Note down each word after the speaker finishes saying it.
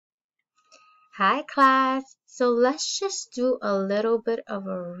Hi class. So let's just do a little bit of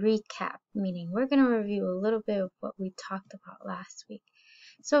a recap, meaning we're going to review a little bit of what we talked about last week.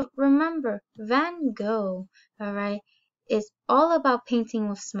 So remember, Van Gogh, all right, is all about painting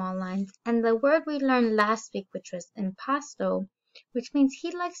with small lines. And the word we learned last week, which was impasto, which means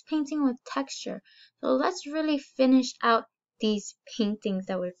he likes painting with texture. So let's really finish out these paintings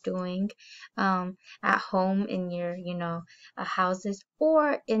that we're doing at home in your, houses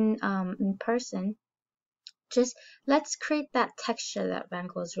or in person. Just let's create that texture that Van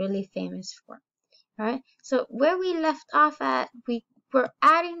Gogh is really famous for. All right. So where we left off at, we were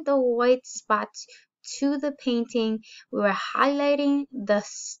adding the white spots to the painting. We were highlighting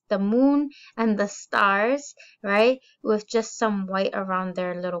the moon and the stars, right, with just some white around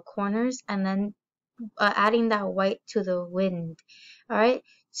their little corners, and then adding that white to the wind. All right.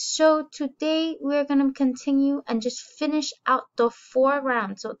 So today we're going to continue and just finish out the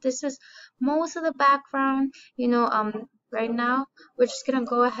foreground. So this is most of the background. Right now we're just going to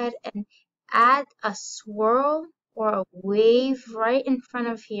go ahead and add a swirl or a wave right in front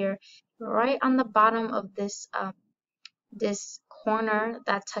of here, right on the bottom of this corner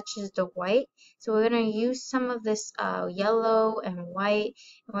that touches the white. So we're going to use some of this yellow and white,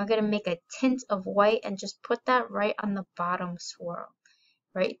 and we're going to make a tint of white and just put that right on the bottom swirl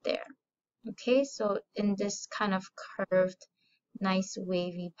right there. Okay, so in this kind of curved, nice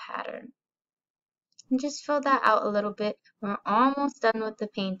wavy pattern. And just fill that out a little bit. We're almost done with the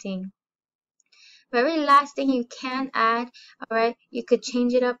painting. Very last thing you can add, all right, you could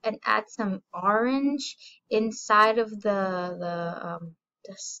change it up and add some orange inside of the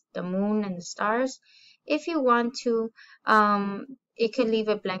moon and the stars. If you want to, you could leave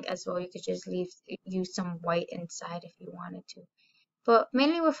it blank as well. You could just use some white inside if you wanted to. But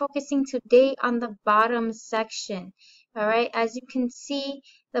mainly we're focusing today on the bottom section. All right, as you can see,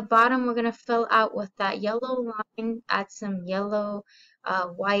 the bottom we're going to fill out with that yellow line, add some yellow,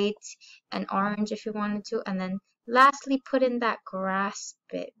 white, and orange if you wanted to, and then lastly put in that grass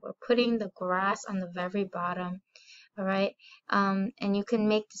bit. We're putting the grass on the very bottom. All right, and you can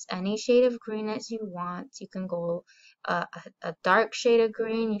make this any shade of green as you want. You can go a dark shade of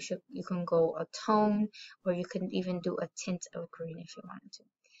green. You can go a tone, or you can even do a tint of green if you wanted to.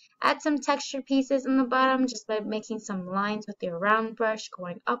 Add some texture pieces in the bottom just by making some lines with your round brush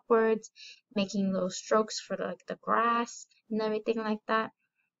going upwards, making little strokes for like the grass and everything like that.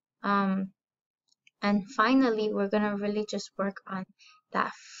 And finally, we're going to really just work on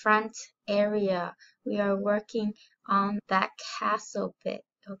that front area. We are working on that castle bit.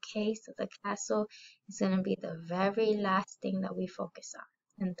 Okay, so the castle is going to be the very last thing that we focus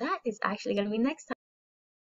on. And that is actually going to be next time.